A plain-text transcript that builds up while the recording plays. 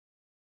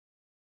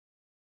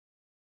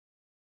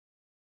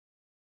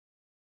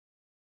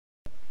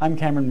I'm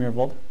Cameron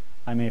Myhrvold.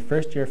 I'm a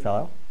first-year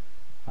fellow.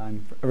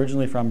 I'm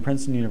originally from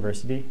Princeton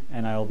University,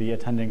 and I will be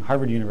attending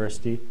Harvard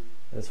University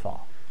this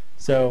fall.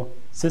 So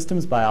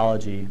systems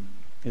biology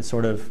is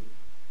sort of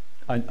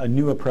a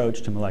new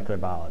approach to molecular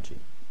biology,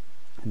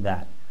 in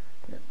that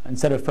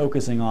instead of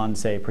focusing on,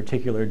 say,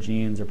 particular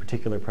genes or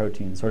particular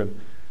proteins, sort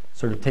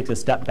of takes a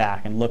step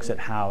back and looks at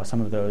how some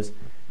of those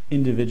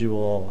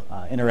individual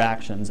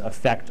interactions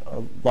affect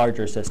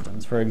larger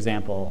systems. For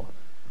example,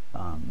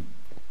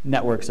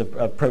 networks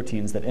of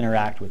proteins that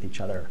interact with each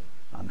other,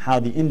 how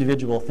the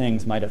individual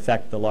things might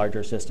affect the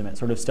larger system. It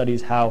sort of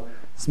studies how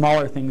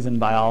smaller things in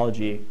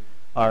biology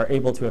are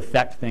able to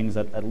affect things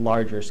at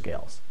larger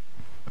scales.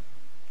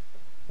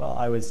 Well,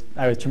 I was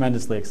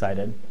tremendously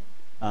excited.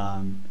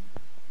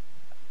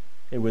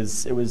 It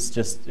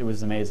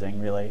was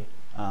amazing, really.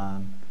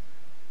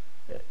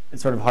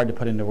 It's sort of hard to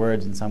put into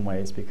words in some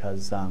ways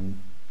because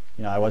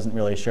I wasn't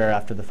really sure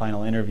after the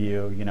final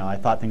interview. I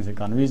thought things had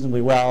gone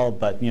reasonably well,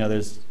 but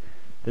there's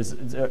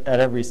at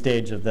every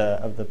stage of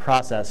the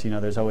process,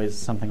 there's always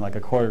something like a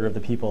quarter of the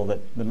people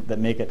that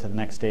make it to the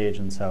next stage,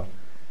 and so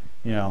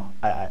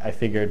I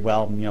figured,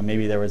 well,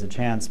 maybe there was a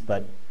chance,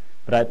 but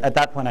at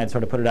that point I'd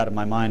sort of put it out of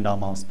my mind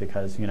almost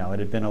because it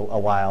had been a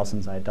while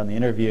since I had done the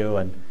interview,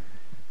 and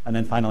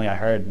then finally I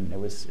heard, and it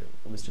was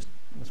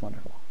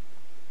wonderful.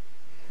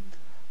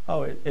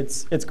 Oh,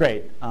 it's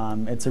great.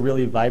 It's a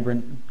really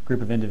vibrant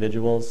group of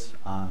individuals,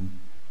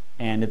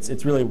 and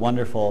it's really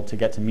wonderful to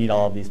get to meet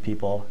all of these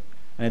people.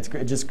 And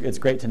it's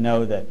great to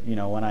know that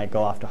when I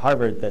go off to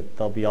Harvard that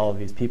there'll be all of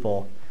these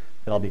people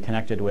that I'll be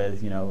connected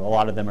with. A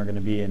lot of them are going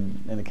to be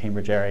in the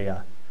Cambridge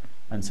area,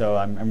 and so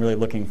I'm really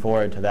looking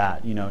forward to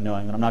that. Knowing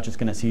that I'm not just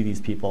going to see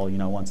these people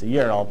once a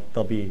year.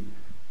 They'll be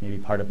maybe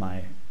part of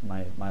my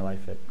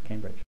life at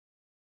Cambridge.